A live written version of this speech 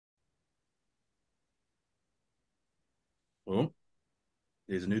Oh,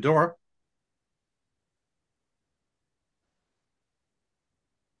 there's a new door.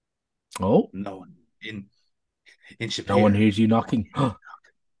 Oh, No one in no one Shapeir. hears you knocking.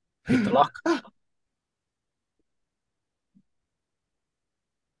 Pick the lock.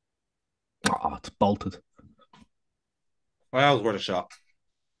 Oh, it's bolted. Well, it was worth a shot.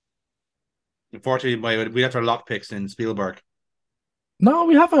 Unfortunately, we have our lock picks in Spielberg. No,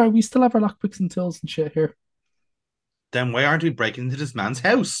 we still have our lockpicks and tills and shit here. Then why aren't we breaking into this man's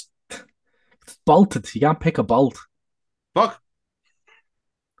house? It's bolted. You can't pick a bolt. Fuck.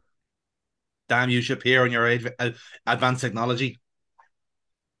 Damn you, Shapeir, and your advanced technology.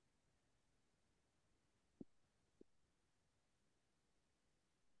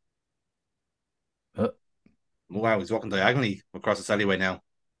 Uh, Wow, he's walking diagonally across this alleyway now.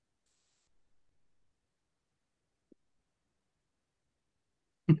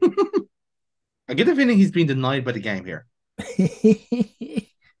 I get the feeling he's been denied by the game here.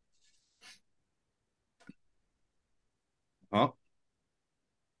 Oh,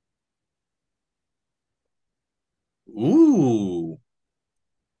 ooh.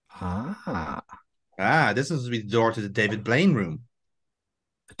 ah, Ah, this is the door to the David Blaine room.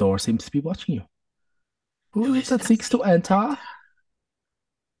 the door seems to be watching you. Who Who is it is it that that seeks to seeks to enter?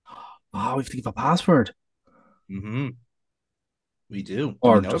 Oh, we have to give a password enter? We do. Do we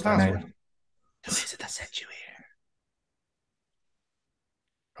or know the just our password? name. Who is it that sent you here?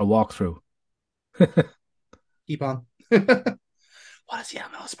 A walkthrough. Keep on. What is the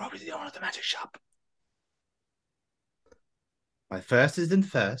animal? It's probably the owner of the magic shop. My first is in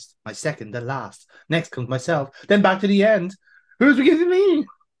first, my second the last. Next comes myself, then back to the end. Who's beginning me?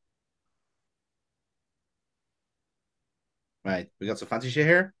 Right, we got some fancy shit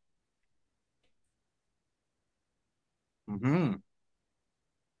here. Mm-hmm.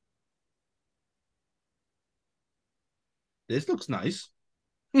 This looks nice.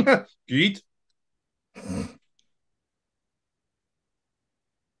 Geet.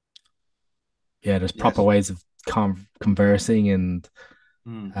 Yeah, there's proper Yes. ways of conversing and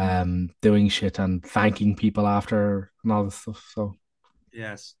Mm-hmm. doing shit and thanking people after and all this stuff. So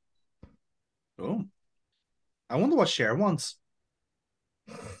Yes. Oh, I wonder what Cher wants.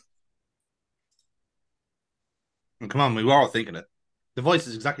 And come on, we were all thinking it. The voice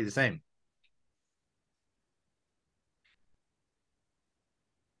is exactly the same.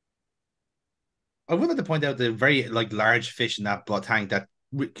 I would like to point out the very large fish in that blood tank that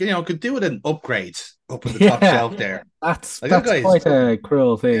could do with an upgrade up on the top yeah, shelf there. Like that that's guy is quite fucking a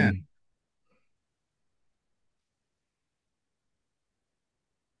cruel yeah. thing.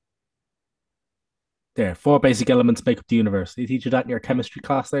 There, four basic elements make up the universe. They teach you that in your chemistry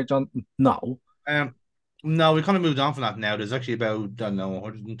class there, John? No. Um, no, we kind of moved on from that now. There's actually about, I don't know,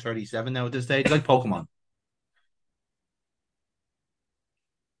 137 now at this stage, like Pokemon.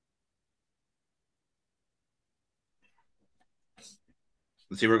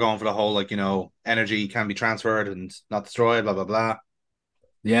 See, we're going for the whole energy can be transferred and not destroyed, blah blah blah.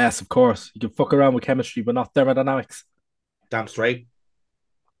 Yes, of course. You can fuck around with chemistry, but not thermodynamics. Damn straight.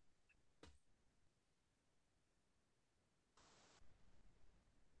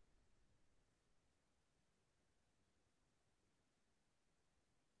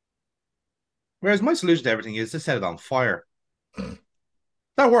 Whereas my solution to everything is to set it on fire.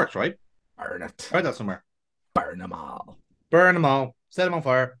 That works, right? Burn it. I read that somewhere. Burn them all. Burn them all. Set them on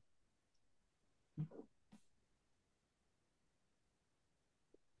fire.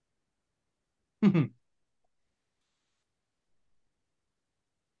 I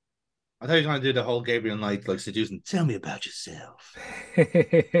thought you were going to do the whole Gabriel Knight seducing. Tell me about yourself.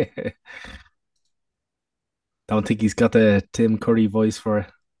 Don't think he's got the Tim Curry voice for it.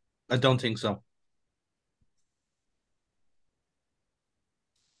 I don't think so.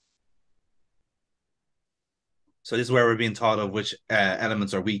 So this is where we're being taught of which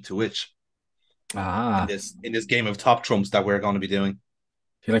elements are weak to which in Ah, this game of top trumps that we're going to be doing.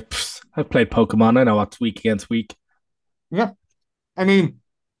 you're like, I've played Pokemon. I know what's weak against weak. Yeah, I mean,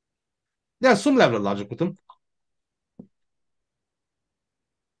 there's some level of logic with them.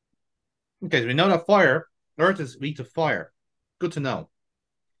 Okay, so we know that Earth is weak to fire. Good to know.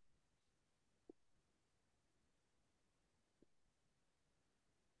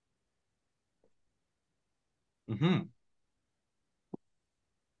 Hmm.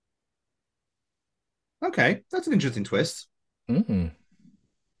 Okay, that's an interesting twist. Mm. You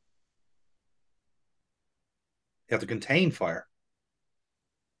have to contain fire.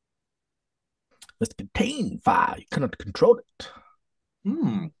 Must contain fire. You cannot control it.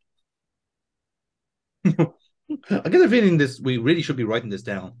 Hmm. I get a feeling this we really should be writing this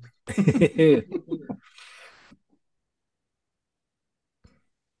down.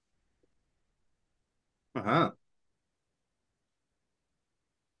 Uh-huh.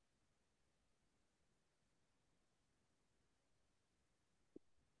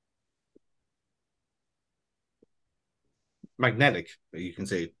 Magnetic, you can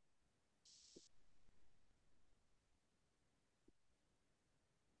see.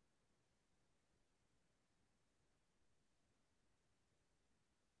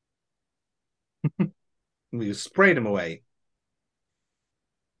 You spray them away.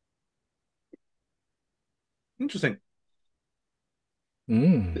 Interesting.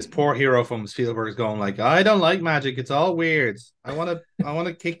 Mm. This poor hero from Spielberg is going like, I don't like magic. It's all weird. I want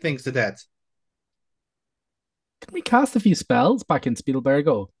to kick things to death. Didn't we cast a few spells back in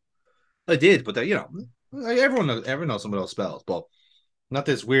Spielbergo? I did, but everyone knows some of those spells, but not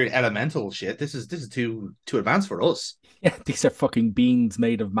this weird elemental shit. This is too advanced for us. Yeah, these are fucking beings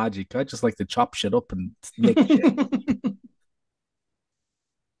made of magic. I just like to chop shit up and nick shit.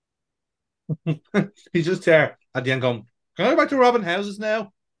 He's just there at the end going, can I go back to robbing houses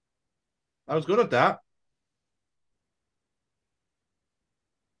now? I was good at that.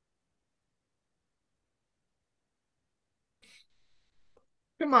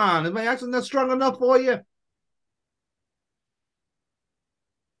 Come on, is my accent not strong enough for you?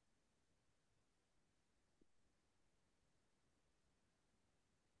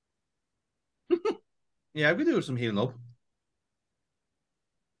 Yeah, we could do some healing up.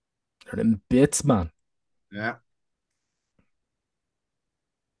 They're in bits, man. Yeah.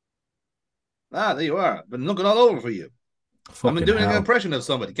 Ah, there you are. Been looking all over for you. I've been Fucking doing an hell. impression of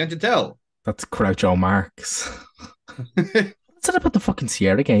somebody. Can't you tell? That's Groucho Marx. What's it about the fucking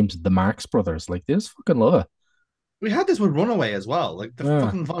Sierra games, the Marx brothers? Like, they just fucking love it. We had this with Runaway as well. Like the Yeah.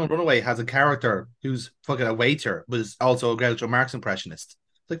 fucking final Runaway has a character who's fucking a waiter, but is also a Groucho Marx impressionist.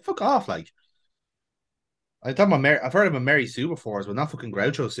 It's like fuck off. Like I've heard of a Mary Sue before, but not fucking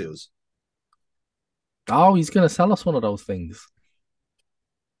Groucho Sue's. Oh, he's gonna sell us one of those things.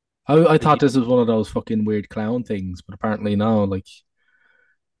 I Like thought this was one of those fucking weird clown things, but apparently no. Like,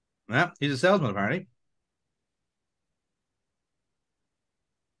 yeah, he's a salesman apparently.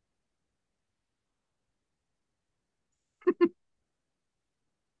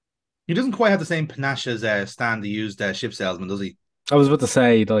 He doesn't quite have the same panache as Stan, the used ship salesman, does he? I was about to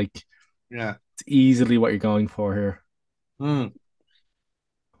say, like, Yeah. it's easily what you're going for here. Mm.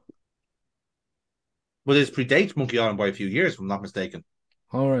 But this predates Monkey Island by a few years, if I'm not mistaken.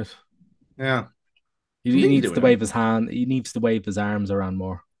 All right. Yeah. I He think you needs do to anyway. wave his hand. He needs to wave his arms around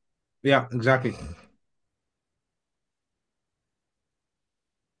more. Yeah, exactly.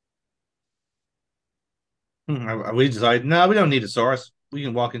 We decided, no, we don't need a source. We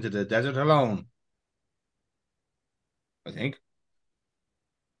can walk into the desert alone, I think.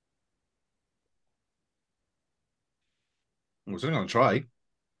 We're still gonna try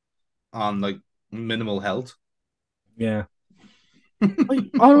on like minimal health. Yeah.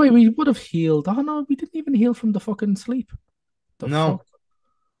 Oh wait, we would have healed. Oh no, we didn't even heal from the fucking sleep. The fuck? No,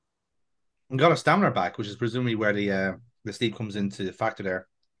 we got a stamina back, which is presumably where the sleep comes into factor there.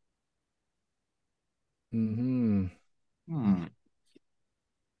 Hmm. Hmm.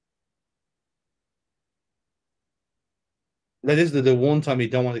 That is the one time you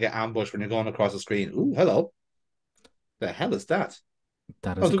don't want to get ambushed when you're going across the screen. Ooh, hello. The hell is that?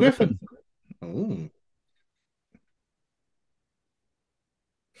 That Oh, is a the Griffin. griffin.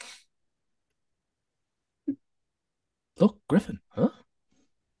 Ooh. Look, griffin. Huh?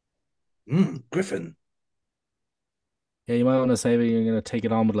 Griffin. Yeah, you might want to say that you're gonna take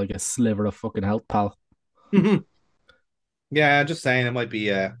it on with like a sliver of fucking health, pal. Yeah, just saying it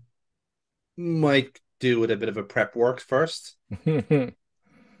might do with a bit of a prep work first.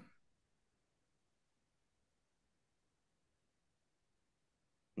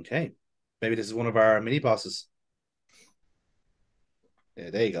 Okay. Maybe this is one of our mini bosses. Yeah,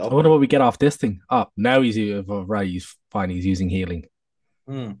 there you I go. wonder what we get off this thing. Oh, now right. He's fine. He's using healing.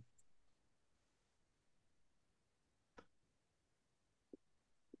 Hmm.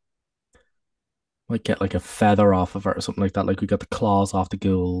 Might get like a feather off of it or something like that. Like we got the claws off the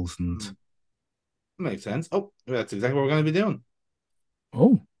ghouls and Hmm. Makes sense. Oh, that's exactly what we're going to be doing.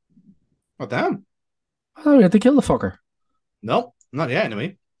 oh, Oh, damn. I thought we had to kill the fucker. No, not yet,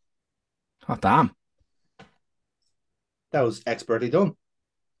 anyway. Oh damn. That was expertly done.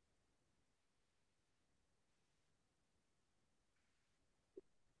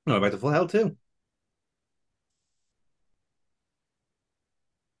 No, about the full health, too.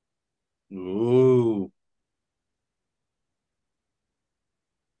 Ooh.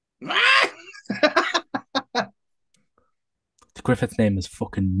 The Griffith's name is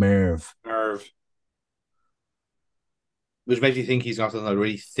fucking Merv. Nerve. Which makes you think he's got a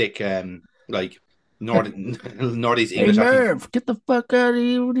really thick, like, North Northeast Hey English actually. Merv, get the fuck out of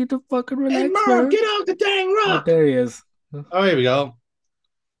here. We need to fucking Hey relax, Merv, Merv. get out the dang Oh, rock! there he is. Oh, here we go.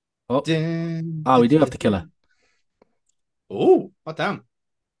 Oh, Dun, oh, dun, we do dun, have dun, to kill her. dun. Oh, what damn.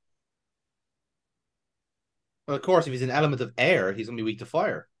 Well, of course, if he's an element of air, he's gonna be weak to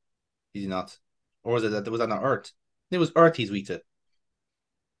fire. Is he not? Or was that not Earth? It was Earth he's weak to.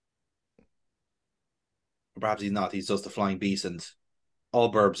 Or perhaps he's not. He's just a flying beast, and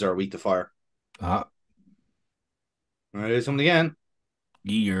all burbs are weak to fire. Ah, All right, there's something again.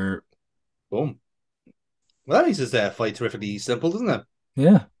 gear. Boom. Well, that makes this fight terrifically simple, doesn't it?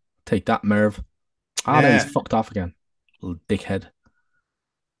 Yeah. Take that, Merv. Ah, no, he's Yeah. fucked off again. Little dickhead.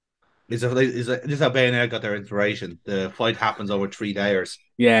 This is how Bayonetta got their inspiration. The fight happens over 3 layers.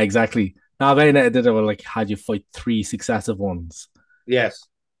 Yeah, exactly. Now, Bayonetta did it with like had you fight three successive ones Yes.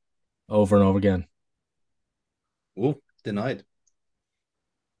 over and over again. Ooh, denied.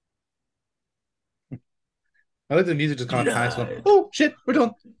 I like the music just kind of panics going, Denied. oh shit, we're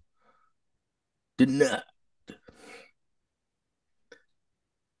done. Denied.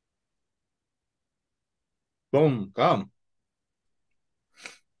 Boom, come.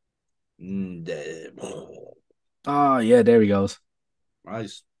 Ah, yeah, there he goes.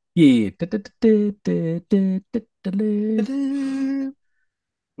 Nice. Yeah. I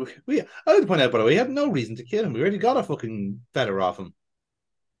like to point out, by the way, we had no reason to kill him. We already got a fucking feather off him.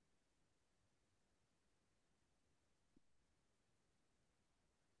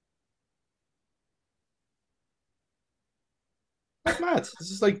 That's mad.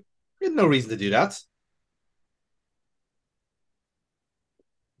 This is like, we had no reason to do that.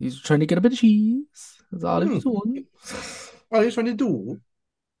 He's trying to get a bit of cheese. That's all he was Hmm. doing. What are you trying to do?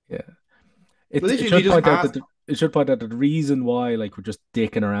 Yeah. But It literally, you should just point out ask. that it should point out that the reason why like we're just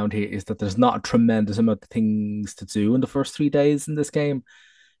dicking around here is that there's not a tremendous amount of things to do in the first 3 days in this game.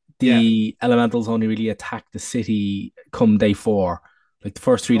 Yeah. The elementals only really attack the city come day 4. Like the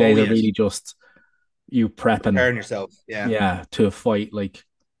first three Oh, days are yes. really just you prepping, Preparing yourself. Yeah. yeah, to fight like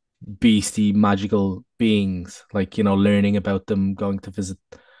beastie magical beings, like learning about them, going to visit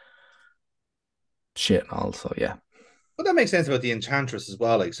shit and all. So yeah. But that makes sense about the Enchantress as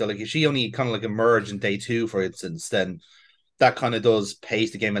well. Like, so, like, if she only kind of like emerged in day 2, for instance, then that kind of does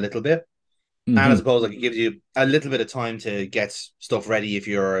pace the game a little bit. And I Mm-hmm. suppose like it gives you a little bit of time to get stuff ready if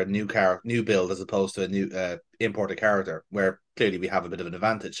you're a new build, as opposed to a new imported character, where clearly we have a bit of an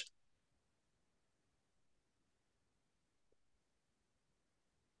advantage.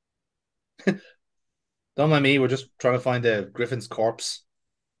 Don't mind me, we're just trying to find the Griffin's corpse.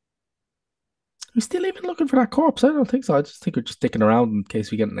 We still even looking for that corpse? I don't think so. I just think we're just sticking around in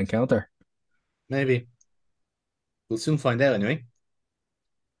case we get an encounter. Maybe we'll soon find out anyway.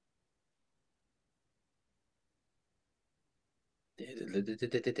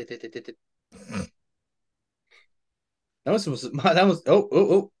 That was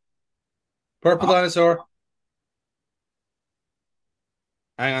oh purple Oh, dinosaur.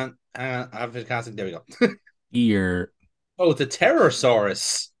 Hang on. I have finished casting. There we go. ear. Oh, it's a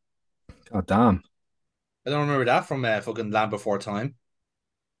Pterosaurus. God damn. I don't remember that from fucking Land Before Time.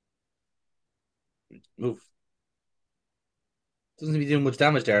 Move. Doesn't seem to be doing much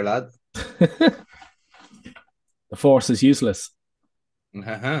damage there, lad. The force is useless.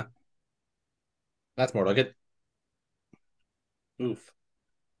 Uh-huh. That's more like it. Oof.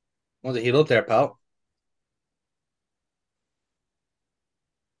 Want to heal up there, pal?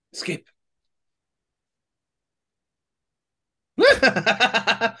 Skip.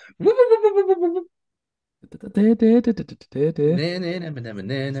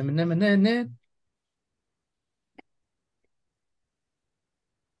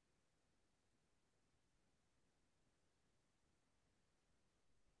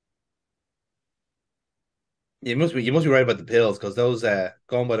 You must be right about the pills, because those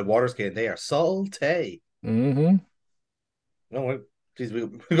going by the water skin, they are salty. Mm-hmm. No, geez, we're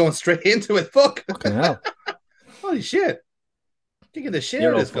going straight into it. Fuck. Fucking hell. Holy shit. Kicking the shit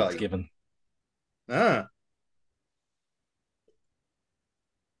out of Zero this fucks guy. given. Ah.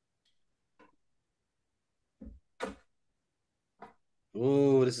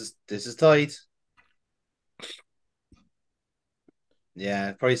 Oh, this is tight.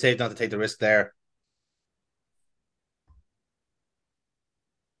 Yeah, probably safe not to take the risk there.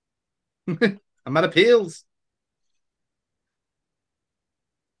 I'm at appeals.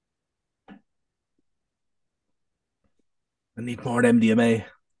 I need more MDMA.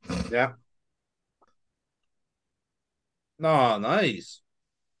 Yeah. No, nice.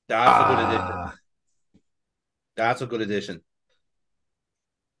 That's a good addition. Ah, That's a good addition.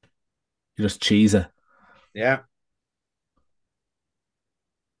 you just cheese it. Yeah.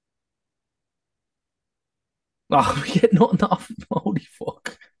 Oh, we get nothing off. Holy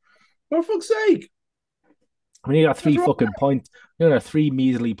fuck. For fuck's sake. I mean, you got What's three wrong? fucking points. You got three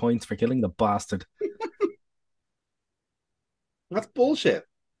measly points for killing the bastard. That's bullshit.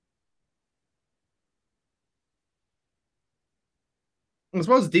 I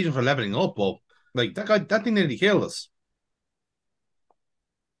suppose it's decent for leveling up, but like that guy, that thing nearly killed us.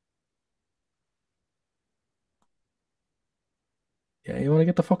 Yeah, you want to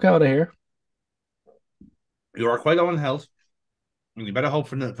get the fuck out of here? You are quite low on health, and you better hope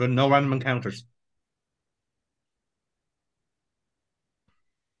for no random encounters.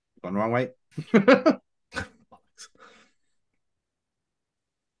 Gone the wrong way.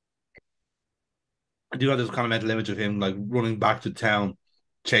 I do have this kind of mental image of him like running back to town,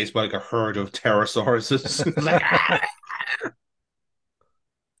 chased by like a herd of pterosauruses. Like, ah!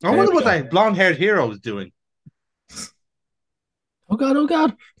 I There wonder we what go. that blonde-haired hero is doing. Oh god, oh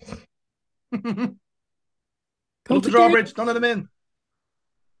god. Pull Go up the to gate. drawbridge. Don't let him in.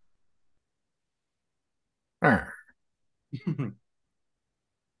 Arr.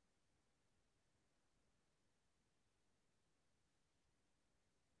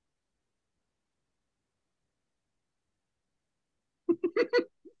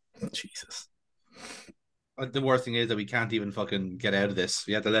 Jesus. The worst thing is that we can't even fucking get out of this.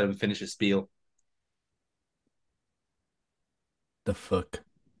 We have to let him finish his spiel. The fuck.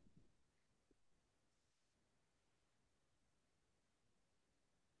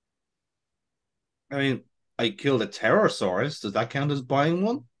 I mean, I killed a pterosaurus. Does that count as buying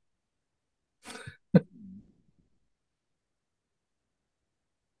one?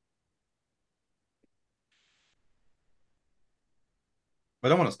 I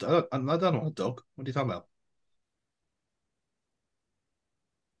don't want to. I don't want a duck. What are you talking about?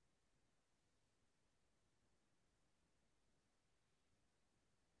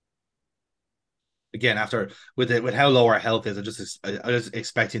 Again, after with how low our health is, I just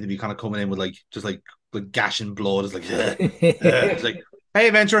expect him to be kind of coming in with like just like gashing blood. It's like, it's like, hey,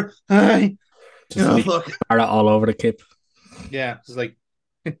 adventure, hi, Just like fuck, para all over the kip. yeah. It's like,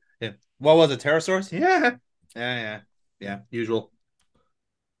 yeah. What was it, pterosaurus? Yeah. Usual.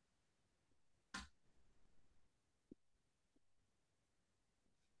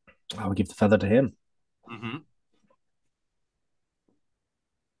 I would give the feather to him. Mm-hmm.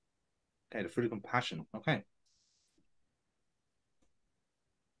 Okay, the fruit of compassion. Okay,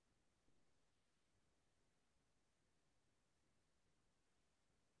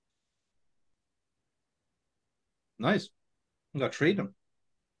 nice. We got three of them.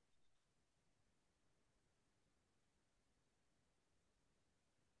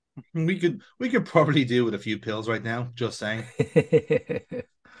 We could probably do with a few pills right now. Just saying.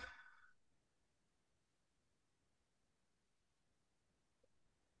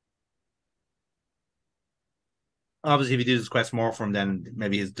 Obviously, if you do this quest more from, then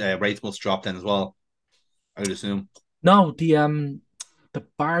maybe his rates must drop then as well. I would assume. No, the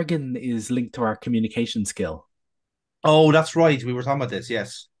bargain is linked to our communication skill. Oh, that's right. We were talking about this.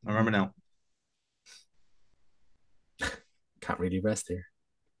 Yes, I remember now. Can't really rest here.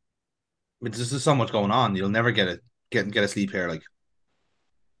 But there's just so much going on. You'll never get a sleep here. Like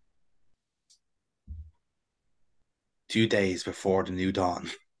 2 days before the new dawn.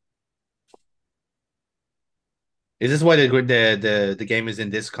 Is this why the game is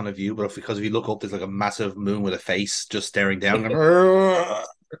in this kind of view? But because if you look up, there's like a massive moon with a face just staring down. Going,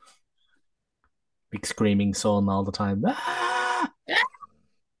 Big screaming sun all the time. Ah!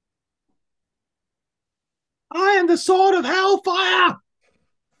 I am the sword of hellfire.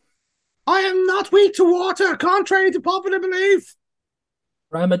 I am not weak to water, contrary to popular belief.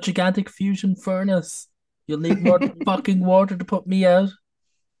 I'm a gigantic fusion furnace. You'll need more fucking water to put me out.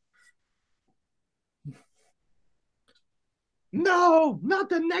 No, not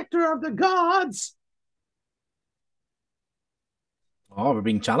the nectar of the gods. Oh, we're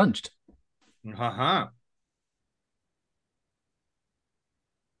being challenged. Haha.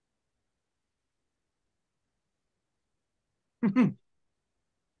 I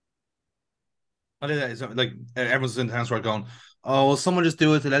did that. It's like everyone's in the town square going, "Oh, will someone just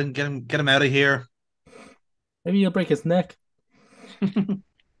do it to let him get him out of here." Maybe you'll break his neck. Do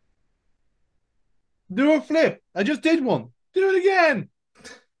a flip. I just did one. Do it again.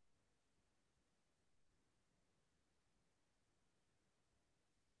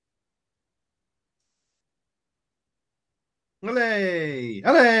 Alley,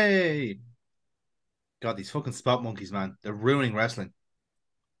 alley. God, these fucking spot monkeys, man. They're ruining wrestling.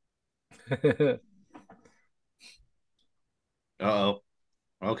 Uh-oh.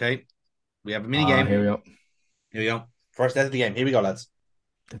 Okay. We have a mini Ah, game. here we go. Here we go. First death of the game. Here we go, lads.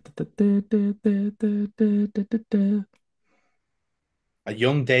 A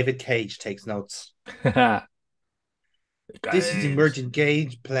young David Cage takes notes. This is Guys. emergent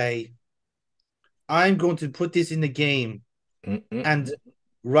gauge play. I'm going to put this in the game Mm-mm. and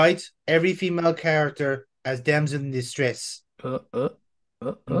write every female character as damsel in distress. Uh, uh,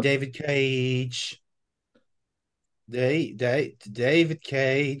 uh. David Cage. David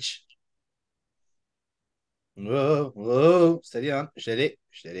Cage. Whoa, whoa. Steady on. Steady,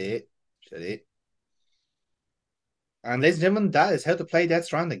 steady, steady. And ladies and gentlemen, that is how to play Death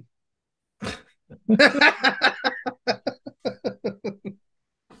Stranding.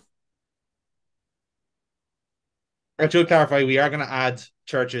 I should clarify, we are going to add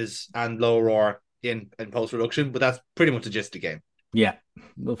churches and low roar in post production, but that's pretty much the gist of the game. Yeah,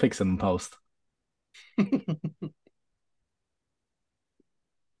 we'll fix it in post. We're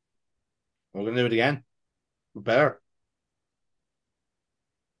going to do it again. We're better.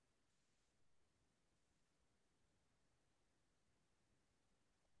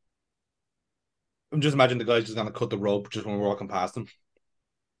 I'm just imagining the guy's just going to cut the rope just when we're walking past him.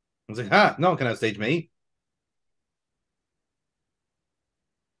 I was like, no one can outstage me.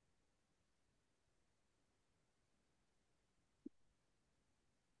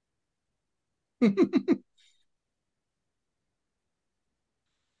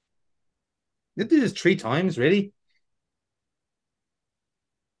 They did this 3 times, really?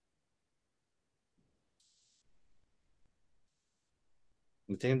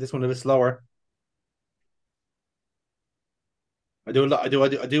 I'm taking this one a bit slower. I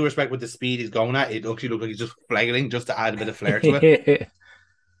do respect what the speed he's going at. It actually looks like he's just flailing just to add a bit of flair to it.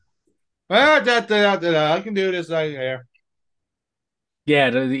 I can do this right here.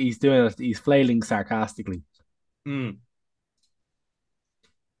 Yeah, he's doing it. He's flailing sarcastically. Mm.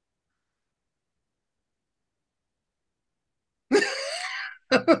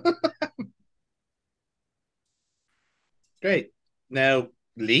 Great. Now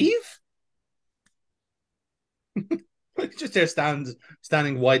leave. Just there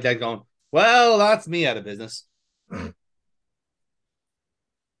standing wide leg going, well, that's me out of business.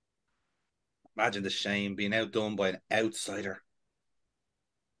 Imagine the shame being outdone by an outsider.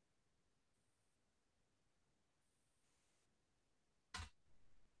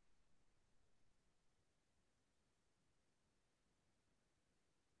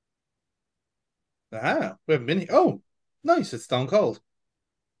 We haven't been here. Oh, nice. It's stone cold.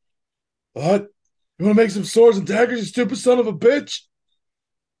 What? You want to make some swords and daggers, you stupid son of a bitch?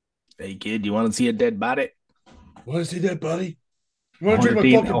 Hey kid, you want to see a dead body? Want to see that, buddy? You want to drink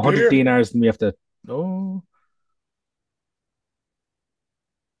 100 my fucking 100 beer? dinars, and we have to. Oh,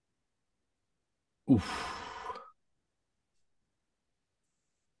 oof.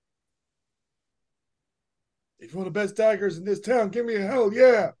 If you want the best daggers in this town, give me a hell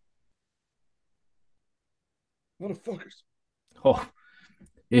yeah. Motherfuckers. Oh,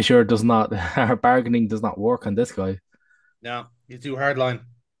 it sure does not. Our bargaining does not work on this guy. No, he's too hardline.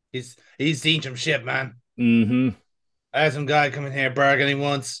 He's seen some shit, man. Mm-hmm. I had some guy come in here bargaining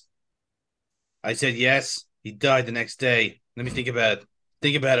once. I said yes. He died the next day. Let me think about it.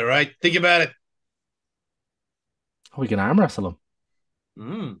 Think about it, right? Think about it. Oh, we can arm wrestle him.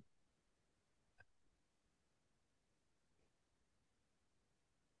 Mm,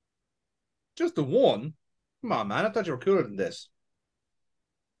 just the one? Come on, man. I thought you were cooler than this.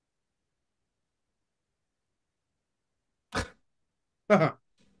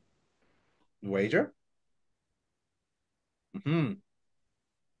 Wager? Hmm.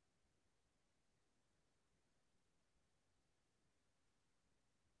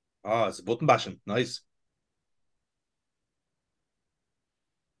 Oh, it's a button bashing. Nice.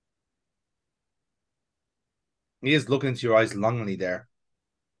 He is looking into your eyes longingly there.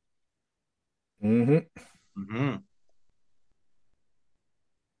 Mm-hmm. Hmm.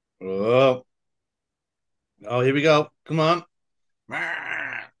 Oh, oh, here we go. Come on.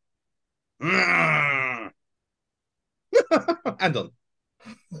 I'm done.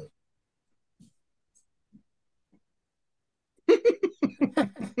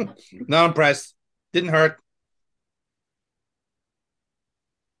 Not impressed. Didn't hurt.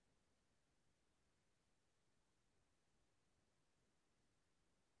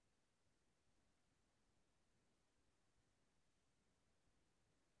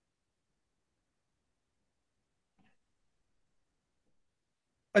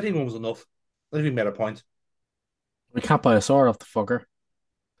 I think one was enough. I think we made a point. We can't buy a sword off the fucker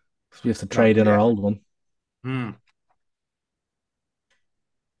because we have to Not trade in our yet. old one. Hmm.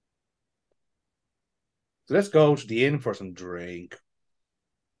 So let's go to the inn for some drink.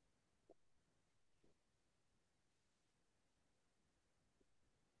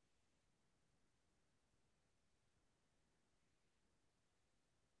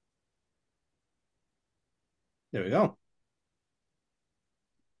 There we go.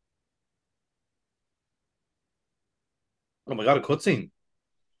 Oh my god, a cutscene.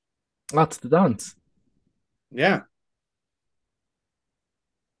 That's the dance. Yeah,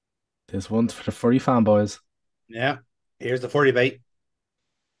 This one's for the furry fanboys. yeah. Here's the 40 bait.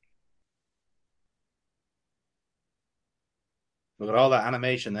 Look at all that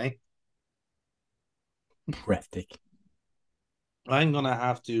animation, eh? Breathtaking. I'm gonna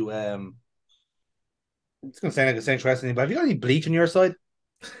have to it's gonna sound like it's interesting, but have you got any bleach on your side?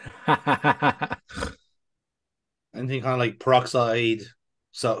 Anything kind of like peroxide,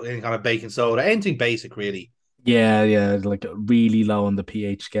 so any kind of baking soda, anything basic really. Yeah, yeah, like really low on the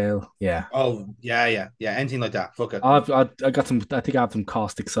pH scale. Yeah. Oh yeah, yeah, yeah, anything like that. Fuck it. I got some. I think I have some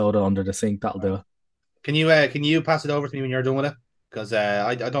caustic soda under the sink. That'll do Can you pass it over to me when you're done with it? Because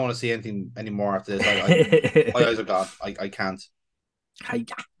I don't want to see anything anymore after this. My it. eyes are gone. I can't. Hiya.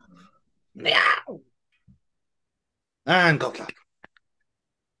 Meow. And go clap.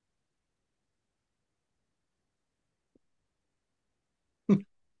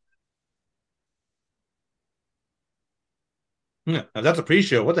 Yeah, if that's a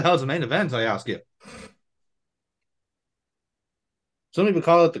pre-show, what the hell is the main event? I ask you. Some people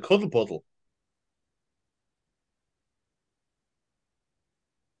call it the cuddle puddle.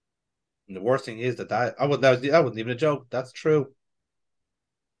 And the worst thing is that that wasn't even a joke. That's true.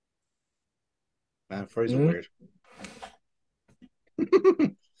 Man, furries are Mm. weird.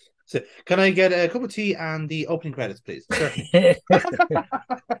 So, can I get a cup of tea and the opening credits, please? Certainly.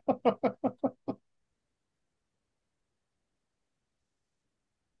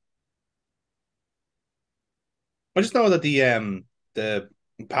 I just know that the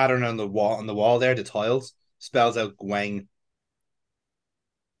pattern on the wall there, the tiles, spells out Gwang.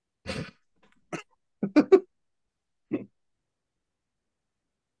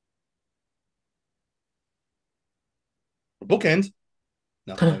 Bookend.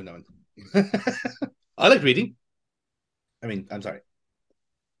 No, no, no. I like reading. I mean, I'm sorry.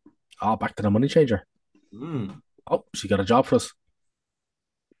 Oh, back to the money changer. Mm. Oh, she got a job for us.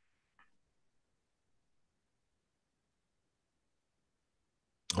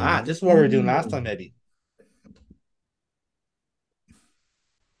 Ah, this is what we were doing Oh, last time, maybe.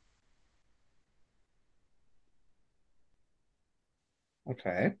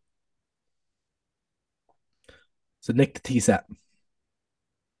 Okay. so Nick the tea set.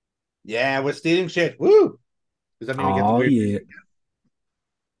 Yeah, we're stealing shit. Woo! Does that mean we get the Oh weird yeah. music?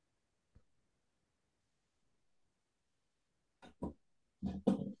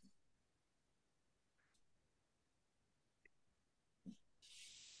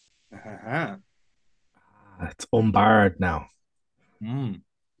 Uh-huh. It's unbarred now. Mm.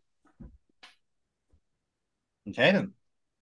 Okay then.